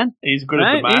boy band. He's good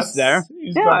at the math. He's there.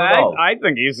 I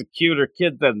think he's a cuter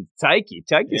kid than Taiki.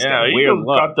 Taiki's got a weird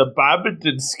look. Got the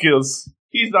badminton skills.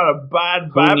 He's not a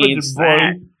bad badminton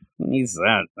boy. Who needs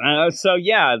that? So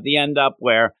the end up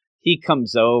where he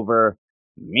comes over.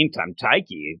 In the meantime,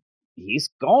 Taiki, he's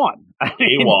gone.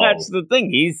 That's the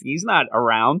thing. He's not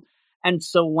around. And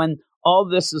so when all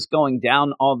this is going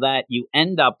down, all that, you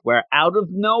end up where out of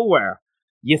nowhere,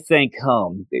 you think,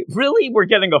 really? We're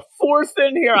getting a fourth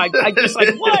in here? I just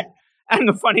like, what? And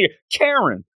the funny,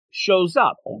 Karen shows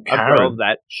up. A girl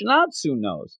that Chinatsu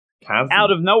knows.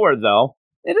 Out of nowhere, though,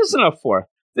 it isn't a fourth.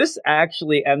 This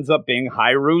actually ends up being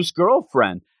Hairu's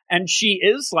girlfriend. And she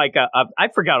is like I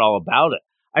forgot all about it.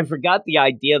 I forgot the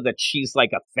idea that she's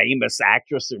like a famous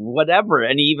actress or whatever.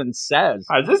 And he even says,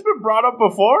 has this been brought up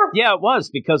before? Yeah, it was,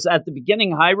 because at the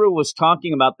beginning, Hairu was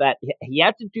talking about that. He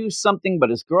had to do something, but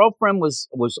his girlfriend was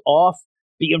off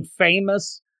being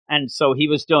famous. And so he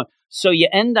was doing. So you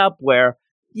end up where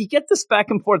you get this back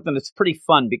and forth, and it's pretty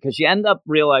fun because you end up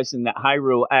realizing that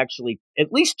Hairu actually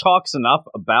at least talks enough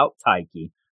about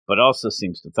Taiki, but also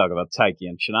seems to talk about Taiki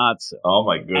and Chinatsu. Oh,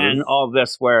 my goodness. And all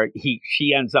this where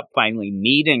she ends up finally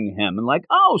meeting him and like,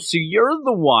 oh, so you're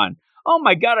the one. Oh,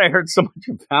 my God, I heard so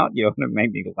much about you. And it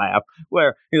made me laugh.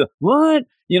 Where he's like, what?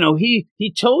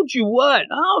 He told you what?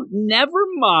 Oh, never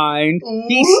mind.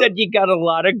 He said you got a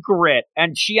lot of grit.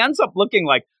 And she ends up looking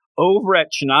like over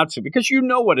at Chinatsu because you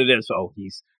know what it is. Oh,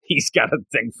 he's got a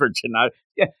thing for Chinatsu.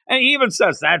 Yeah. And he even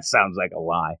says that sounds like a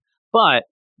lie. But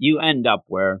you end up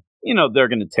where they're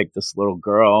going to take this little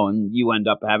girl, and you end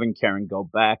up having Karen go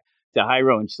back to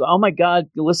Hairu, and she's like, oh my God,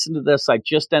 listen to this. I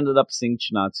just ended up seeing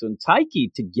Chinatsu and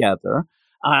Taiki together.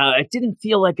 It didn't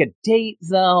feel like a date,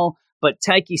 though, but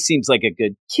Taiki seems like a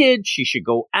good kid. She should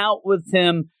go out with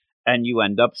him. And you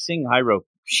end up seeing Hairu.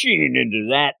 She ain't into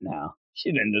that now.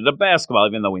 She's into the basketball,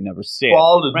 even though we never see it.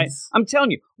 Right? I'm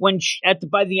telling you,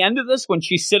 by the end of this, when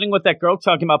she's sitting with that girl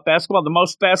talking about basketball, the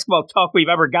most basketball talk we've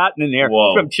ever gotten in there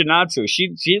from Chinatsu.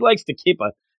 She likes to keep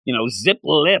a zip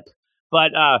lip,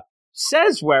 but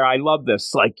says where I love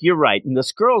this. Like, you're right, and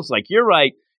this girl's like, you're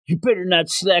right. You better not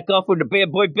slack off with the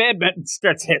bad boy badminton.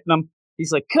 Starts hitting him.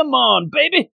 He's like, come on,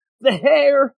 baby, the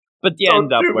hair. But you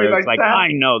end up where it's like, I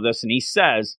know this, and he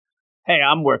says, hey,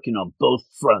 I'm working on both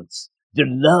fronts, the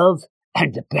love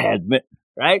and the badminton,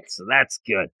 right? So that's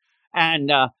good.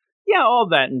 And, all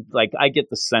that. And like, I get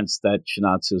the sense that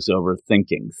Chinatsu's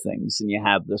overthinking things. And you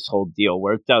have this whole deal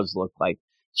where it does look like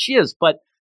she is. But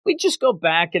we just go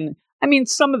back and,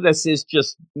 some of this is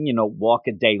just, walk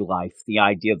a day life. The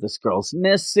idea of this girl's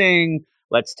missing.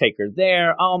 Let's take her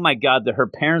there. Oh my God, her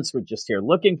parents were just here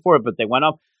looking for her, but they went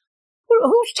off.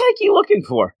 Who's Taiki looking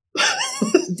for?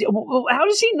 How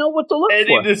does he know what to look for?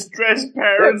 Any distressed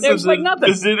parents There's in like the nothing.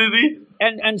 vicinity?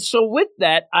 And so with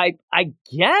that, I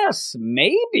guess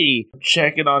maybe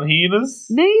Hina's?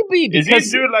 Maybe Is he because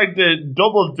doing like the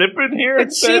double dipping here?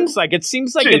 it seems like it's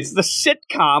Jeez. the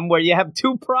sitcom where you have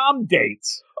 2 prom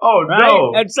dates. Oh Right?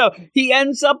 no! And so he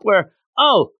ends up where,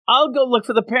 oh, I'll go look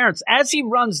for the parents. As he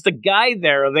runs, the guy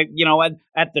there,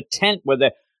 at the tent where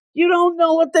you don't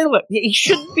know what they look. He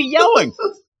shouldn't be yelling.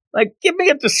 Like, give me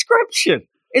a description.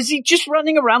 Is he just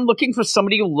running around looking for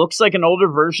somebody who looks like an older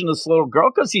version of this little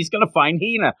girl? Because he's going to find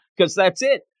Hina, because that's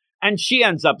it. And she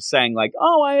ends up saying, like,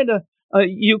 oh, I had a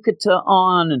yukata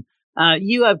on, and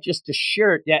you have just a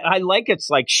shirt. Yeah, I like it's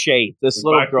like shade. This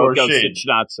little girl goes to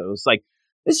Chinatsu. It's like,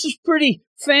 this is pretty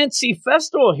fancy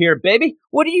festival here, baby.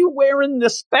 What are you wearing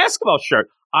this basketball shirt?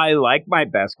 I like my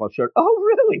basketball shirt. Oh,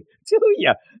 really? Do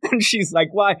you? And she's like,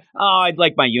 why? Oh, I'd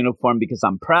like my uniform because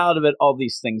I'm proud of it, all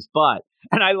these things. But,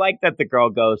 and I like that the girl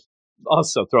goes,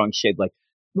 also throwing shade, like,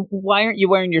 why aren't you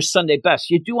wearing your Sunday best?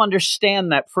 You do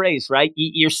understand that phrase, right?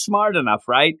 You're smart enough,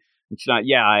 right? And she's not,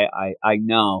 yeah, I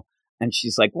know. And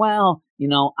she's like, well,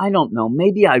 I don't know.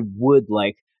 Maybe I would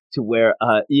like to wear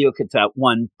a yukata at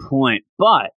one point.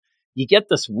 But you get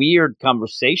this weird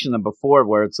conversation than before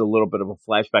where it's a little bit of a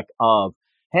flashback of,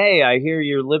 hey, I hear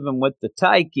you're living with the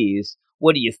Taikis.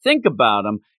 What do you think about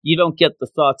him? You don't get the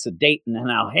thoughts of Dayton and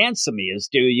how handsome he is,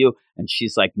 do you? And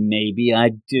she's like, maybe I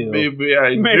do. Maybe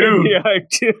I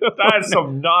do. That's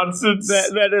some nonsense.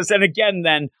 That is, and again,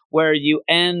 then where you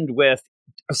end with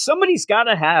somebody's got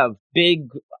to have big,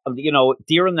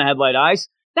 deer in the headlight eyes.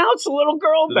 Now it's a little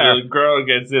girl there. The girl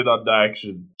gets in on the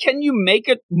action. Can you make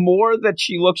it more that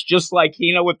she looks just like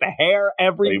Hina with the hair,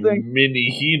 everything? Like mini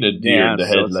Hina deer in the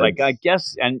headlights. It's like, I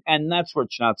guess, and that's where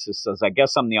Chinatsu says, I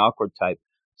guess I'm the awkward type,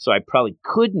 so I probably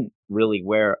couldn't really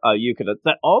wear a yukata.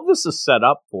 That all this is set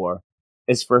up for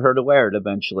is for her to wear it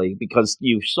eventually, because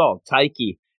you saw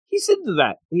Taiki. He's into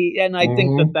that. And I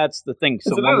think that's the thing.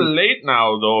 So it's a little late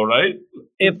now, though, right?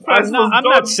 I'm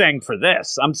not saying for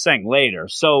this. I'm saying later.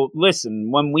 So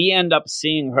listen, when we end up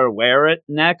seeing her wear it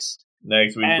next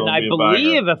week, and I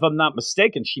believe, if I'm not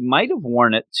mistaken, she might have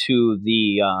worn it to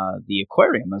the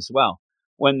aquarium as well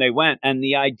when they went. And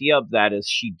the idea of that is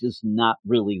she does not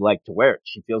really like to wear it.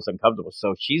 She feels uncomfortable,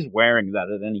 so she's wearing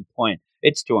that at any point.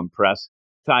 It's to impress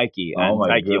Taiki and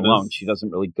Taiki alone. She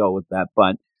doesn't really go with that,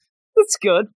 but it's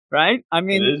good. Right? I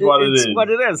mean, it's what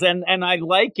it is. And I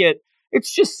like it.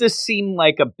 It's just this seemed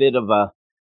like a bit of a,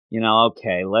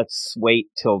 okay, let's wait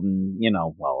till,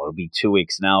 it'll be 2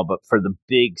 weeks now, but for the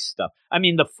big stuff. I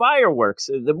mean, the fireworks,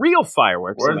 the real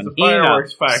fireworks. Where's the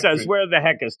fireworks factory? Says, where the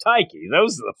heck is Taiki?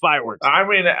 Those are the fireworks. I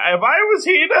mean, if I was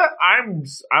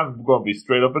Hina, I'm going to be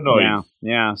straight up annoyed.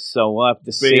 Yeah. So we'll have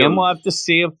to see. And we'll have to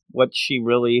see what she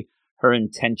really, her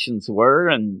intentions were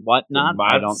and whatnot.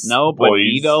 I don't know, but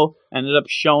Ito ended up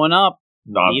showing up.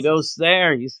 Nonsense. Ito's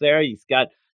there. He's there. He's got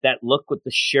that look with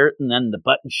the shirt and then the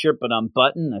button shirt, but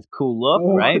unbuttoned. A cool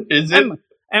look, right? Is it?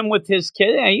 And with his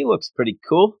kid, he looks pretty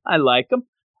cool. I like him.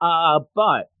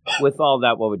 But with all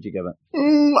that, what would you give it?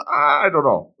 I don't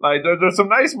know. Like there's some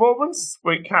nice moments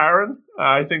with Karen.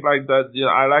 I think like that.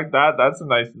 I like that. That's a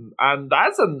nice, and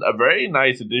that's a very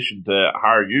nice addition to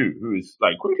Haru, who is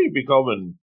like quickly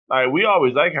becoming. Like, we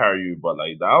always like Haru, but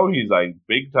like now he's like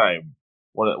big time.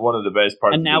 One of the best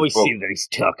parts. And now of we this book. see that he's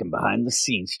talking behind the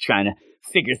scenes, trying to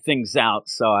figure things out.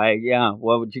 So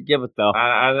what would you give it though?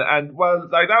 And well,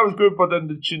 like that was good, but then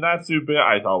the Chinatsu bit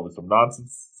I thought was some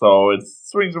nonsense. So it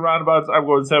swings and roundabouts. I'm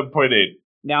going 7.8.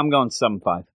 Now I'm going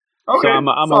 7.5. Okay, so I'm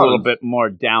a little bit more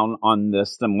down on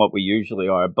this than what we usually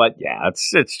are, but yeah,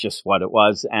 it's just what it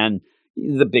was, and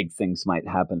the big things might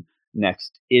happen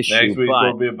next issue. Next week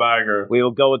will be a bagger. We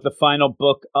will go with the final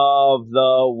book of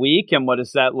the week, and what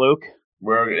is that, Luke?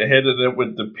 We're headed it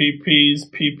with the PPs,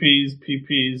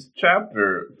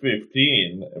 chapter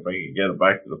 15. If I can get it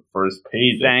back to the first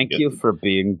page. Thank you for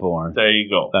being born. There you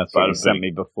go. That's what you sent me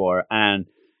before. And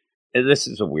this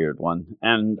is a weird one.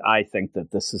 And I think that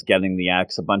this is getting the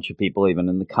axe. A bunch of people, even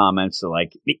in the comments, are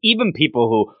like, even people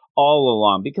who all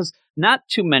along, because not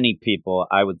too many people,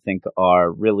 I would think,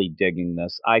 are really digging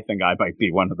this. I think I might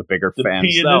be one of the bigger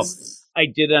fans. So I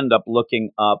did end up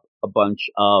looking up a bunch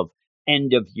of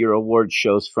end of year award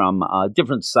shows from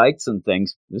different sites and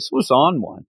things. This was on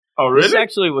one. Oh, really? This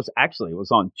actually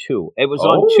was on two. It was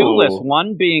on two lists.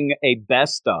 One being a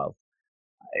best of.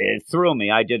 It threw me.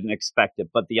 I didn't expect it.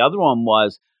 But the other one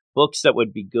was books that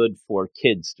would be good for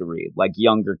kids to read, like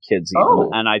younger kids even. Oh.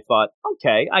 And I thought,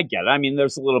 okay, I get it. I mean,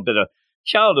 there's a little bit of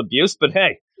child abuse, but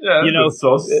hey,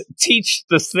 teach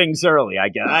the things early. I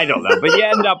guess. I don't know. But you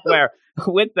end up where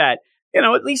with that,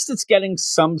 at least it's getting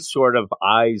some sort of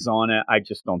eyes on it. I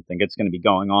just don't think it's going to be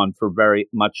going on for very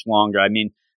much longer. I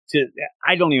mean,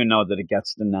 I don't even know that it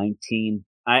gets to 19.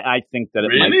 I think that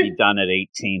it might Really? be done at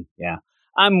 18. Yeah.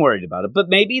 I'm worried about it. But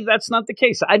maybe that's not the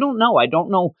case. I don't know. I don't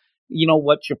know,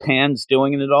 what Japan's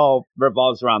doing, and it all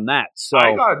revolves around that. So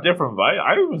I got a different vibe.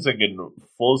 I was thinking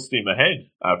full steam ahead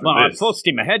after this. full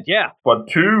steam ahead, yeah. But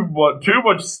too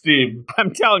much steam.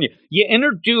 I'm telling you, you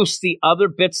introduce the other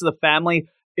bits of the family,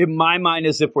 in my mind,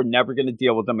 as if we're never going to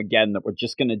deal with them again, that we're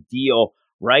just going to deal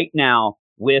right now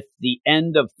with the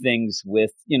end of things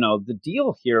with, the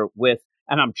deal here with,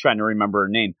 and I'm trying to remember her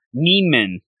name,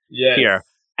 Mimin Yes. here.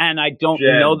 And I don't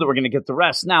Jen. know that we're going to get the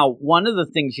rest. Now, one of the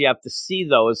things you have to see,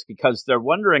 though, is because they're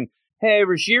wondering, hey,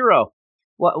 Rogiro,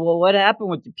 what happened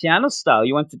with the piano style?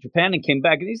 You went to Japan and came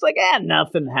back, and he's like,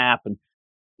 nothing happened.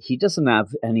 He doesn't have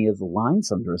any of the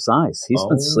lines under his eyes. He's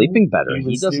been sleeping better. he He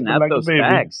was doesn't sleeping have like a those baby.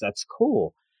 bags. That's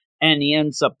cool. And he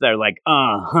ends up there like,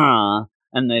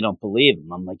 and they don't believe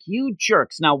him. I'm like, you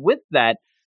jerks. Now, with that,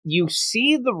 you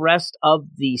see the rest of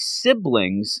the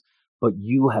siblings, but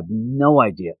you have no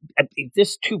idea.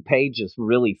 This 2 pages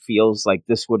really feels like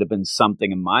this would have been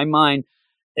something in my mind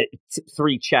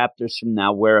 3 chapters from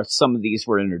now where some of these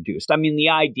were introduced. I mean, the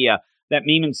idea that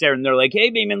Mimin's there and they're like,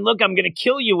 hey, Mimin, look, I'm going to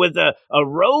kill you with a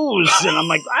rose. And I'm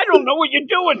like, I don't know what you're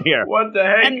doing here. What the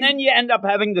heck? And then you end up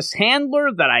having this handler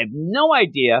that I have no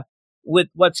idea with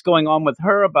what's going on with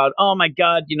her about, oh my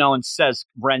God, and says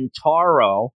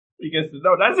Rentaro. Because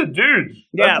no, that's a dude.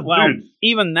 That's a dude.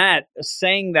 Even that,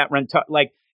 saying that Rentaro,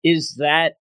 is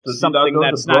that Does he something not know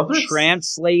that's the not brothers?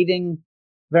 translating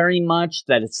very much,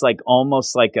 that it's like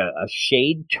almost like a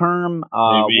shade term,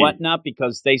 Maybe. whatnot,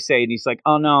 because they say it, he's like,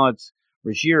 oh no, it's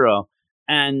Rogiro.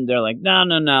 And they're like,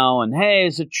 no. And hey,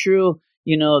 is it true,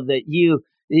 that you,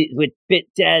 with Bit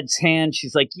Dad's hand,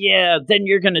 she's like, yeah, then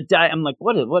you're going to die. I'm like,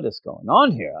 what is going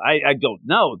on here? I don't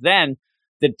know. Then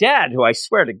the dad, who I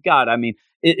swear to God, I mean,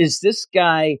 is this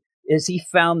guy, has he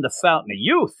found the fountain of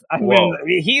youth? I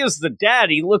mean, he is the dad.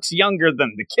 He looks younger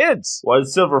than the kids. Well,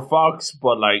 it's Silver Fox,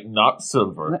 but not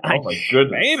silver. Oh my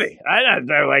goodness. Maybe.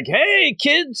 They're like, hey,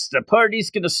 kids, the party's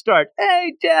going to start.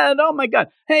 Hey, Dad, oh my God.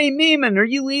 Hey, Mimin, are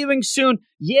you leaving soon?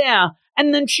 Yeah.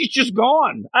 And then she's just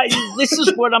gone. This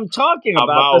is what I'm talking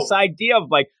about. This idea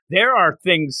of there are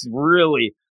things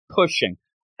really pushing.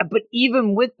 But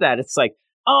even with that, it's like,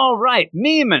 all right,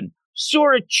 Mimin,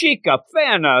 Surachica,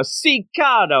 Fana,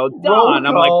 Cicado, Don.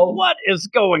 I'm like, what is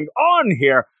going on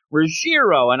here?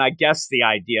 Rogiro. And I guess the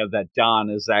idea that Don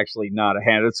is actually not a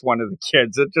hand, it's one of the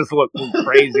kids. It just looked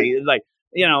crazy.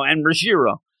 And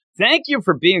Rogiro, thank you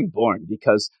for being born,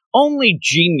 because only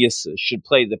geniuses should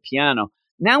play the piano.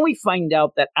 Now we find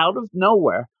out that out of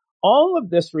nowhere, all of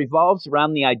this revolves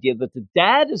around the idea that the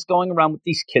dad is going around with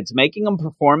these kids, making them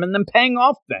perform and then paying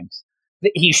off things.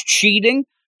 That he's cheating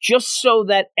just so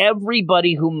that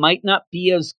everybody who might not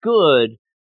be as good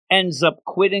ends up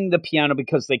quitting the piano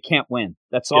because they can't win.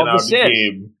 That's all this is.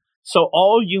 Game. So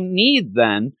all you need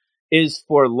then is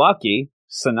for Lucky,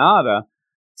 Sonata,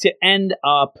 to end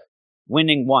up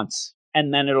winning once.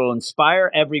 And then it'll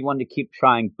inspire everyone to keep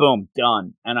trying. Boom,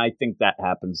 done. And I think that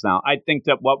happens now. I think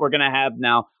that what we're going to have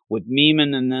now with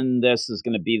Mimin and then this is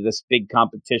going to be this big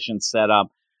competition set up.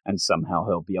 And somehow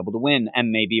he'll be able to win. And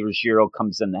maybe Rogiro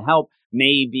comes in to help.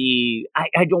 Maybe,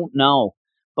 I don't know.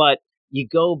 But you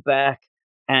go back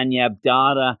and you have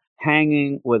Dada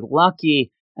hanging with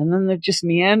Lucky. And then they're just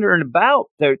meandering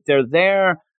about. They're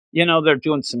there. They're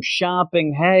doing some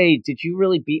shopping. Hey, did you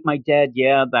really beat my dad?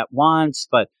 Yeah, that once.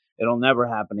 But it'll never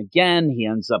happen again. He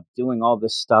ends up doing all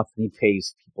this stuff. And he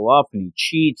pays people off. And he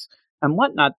cheats and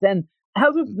whatnot. Then,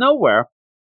 out of nowhere,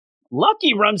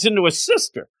 Lucky runs into his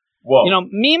sister. Whoa.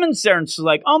 Mimin's there and she's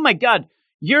like, oh my God,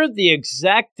 you're the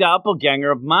exact doppelganger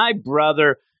of my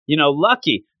brother,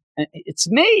 Lucky. And it's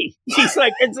me. He's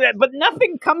like, but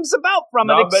nothing comes about from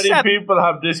it Not except. many people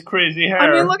have this crazy hair.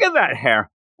 I mean, look at that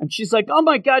hair. And she's like, oh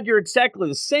my God, you're exactly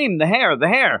the same. The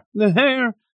hair.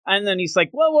 And then he's like,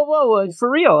 whoa,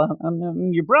 for real. I'm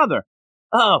your brother.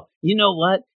 Oh, you know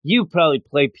what? You probably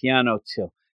play piano too.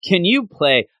 Can you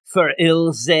play for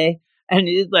Ilse? And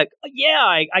he's like, yeah,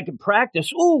 I can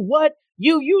practice. Oh, what?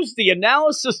 You use the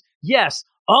analysis? Yes.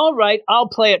 All right, I'll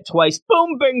play it twice.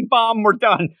 Boom, bing, bomb, we're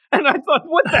done. And I thought,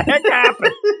 what the heck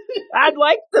happened? I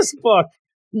like this book.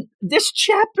 This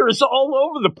chapter is all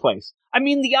over the place. I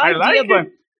mean, the idea of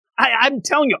I'm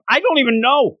telling you, I don't even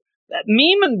know.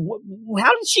 Mimin,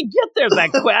 how did she get there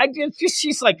that quick?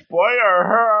 She's like, boy, are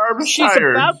her arms she's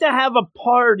tired. about to have a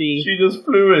party. She just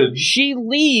flew in. She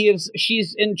leaves.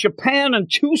 She's in Japan in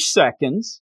 2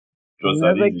 seconds. Just And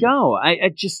there that they easy. go.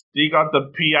 I just. She got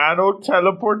the piano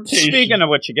teleportation. Speaking of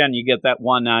which, again, you get that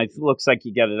one. It looks like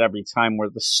you get it every time where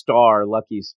the star,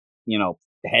 Lucky's,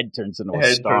 head turns into a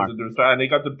Head star. turns into a star. And they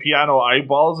got the piano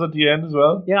eyeballs at the end as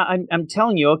well. Yeah, I'm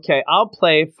telling you, okay, I'll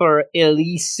play for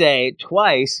Elise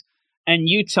twice, and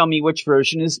you tell me which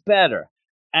version is better.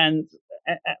 And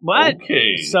what?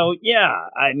 Okay. So, yeah,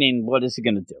 I mean, what is he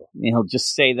going to do? I mean, he'll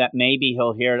just say that maybe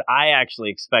he'll hear it. I actually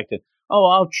expected,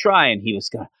 I'll try, and he was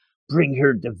going to bring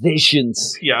her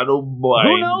divisions. Piano mind.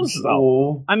 Who knows,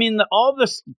 though? I mean,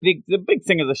 the big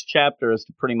thing of this chapter is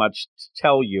to pretty much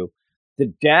tell you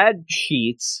the dad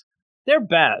cheats. They're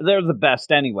bad. They're the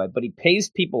best anyway, but he pays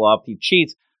people off. He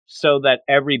cheats so that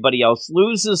everybody else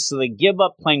loses. So they give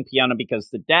up playing piano because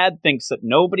the dad thinks that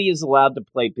nobody is allowed to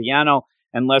play piano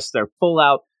unless they're full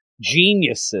out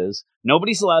geniuses.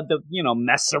 Nobody's allowed to,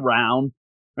 mess around,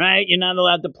 right? You're not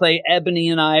allowed to play Ebony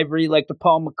and Ivory like the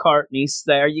Paul McCartneys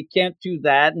there. You can't do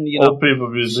that. And, Old people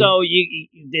music. So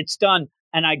it's done.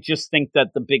 And I just think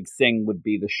that the big thing would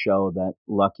be to show that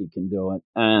Lucky can do it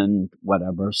and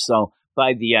whatever. So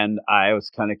by the end, I was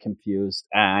kind of confused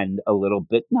and a little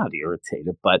bit, not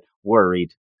irritated, but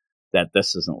worried that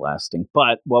this isn't lasting.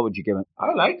 But what would you give it?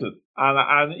 I liked it.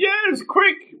 And yeah, it's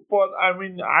quick, but I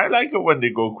mean, I like it when they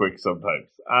go quick sometimes.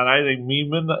 And I think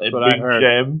Meeman, a big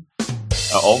gem.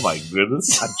 Oh my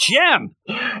goodness. A gem?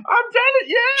 I'm telling you,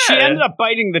 yeah. She ended up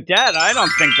biting the dad. I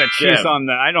don't think that she's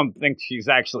I don't think she's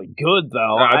actually good,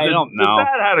 though. I don't know. The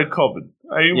dad had it coming.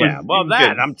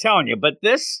 I'm telling you. But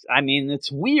this, I mean, it's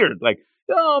weird. Like,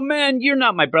 oh man, you're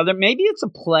not my brother. Maybe it's a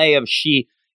play of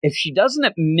if she doesn't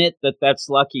admit that that's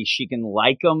Lucky, she can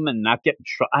like him and not get in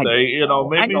trouble.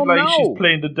 Maybe she's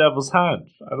playing the devil's hand.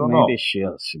 I don't know. Maybe she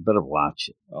is. She better watch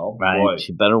it. Oh, right? boy.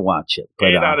 She better watch it.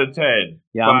 8 out of 10.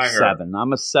 Yeah, Banger. I'm 7.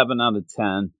 I'm a 7 out of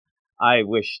 10. I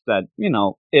wish that,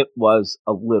 it was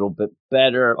a little bit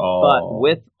better. Oh. But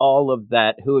with all of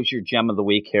that, who is your gem of the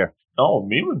week here? Oh,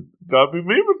 Meeman. Gotta be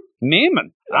Meeman.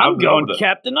 Meeman. I'm going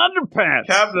Captain Underpants.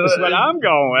 That's what I'm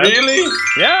going with. Really?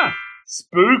 Yeah.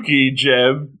 Spooky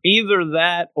gem. Either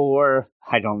that or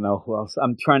I don't know who else.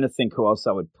 I'm trying to think who else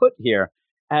I would put here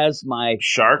as my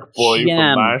Shark Boy gem.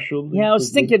 from Marshall. Yeah, I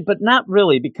was thinking, but not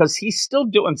really, because he's still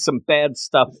doing some bad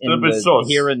stuff in the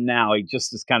here and now. He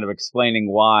just is kind of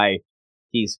explaining why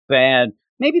he's bad.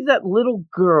 Maybe that little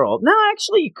girl. No,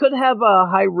 actually, you could have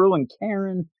Hyrule and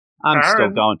Karen. I'm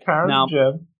still going. Karen's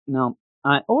gem. No,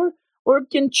 or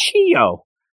Genchio.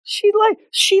 She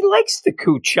likes the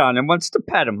Kuchan and wants to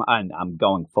pet him. I'm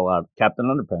going full out Captain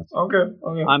Underpants. Okay.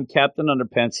 I'm Captain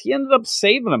Underpants. He ended up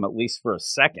saving him at least for a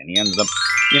second. He ended up,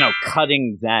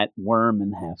 cutting that worm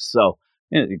in half. So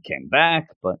it came back,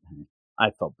 but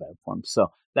I felt bad for him.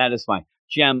 So that is my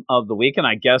gem of the week. And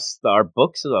I guess our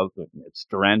books, it's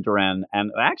Duran Duran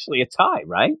and actually a tie,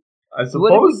 right? I suppose.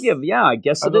 What did we give? Yeah, I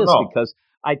guess it is know. because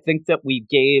I think that we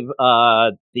gave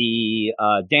the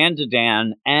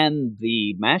Dan and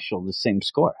the Mashal the same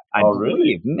score. I believe.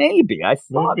 Really? Maybe. I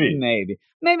thought maybe.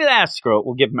 Maybe that's screw it.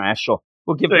 We'll give Mashal.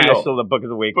 We'll give Mashal the book of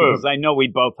the week because I know we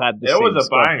both had the same score. It was a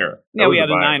banger. Yeah, we had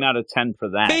a 9 out of 10 for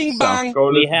that. Bing bang. Go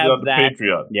we have on that. The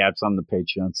Patreon. Yeah, it's on the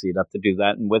Patreon, so you'd have to do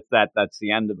that. And with that, that's the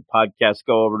end of the podcast.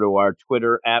 Go over to our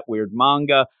Twitter at Weird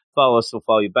Manga. Follow us, we'll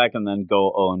follow you back, and then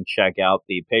go and check out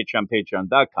the Patreon,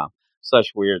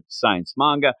 patreon.com/Weird Science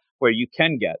Manga, where you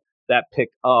can get that pick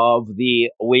of the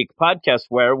week podcast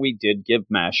where we did give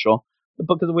Mashal the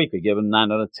book of the week. We gave it a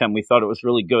 9 out of 10. We thought it was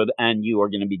really good, and you are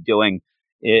going to be doing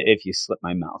If You Slip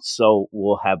My Mouth. So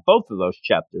we'll have both of those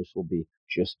chapters will be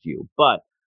just you. But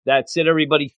that's it,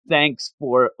 everybody. Thanks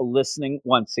for listening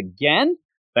once again.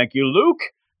 Thank you,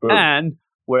 Luke. Boom. And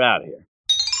we're out of here.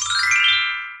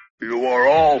 You are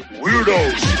all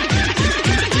weirdos.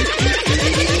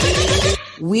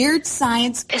 Weird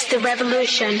science. It's the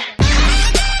revolution.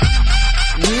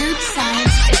 Weird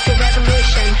science. It's the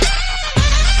revolution.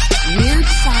 Weird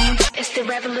science. It's the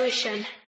revolution.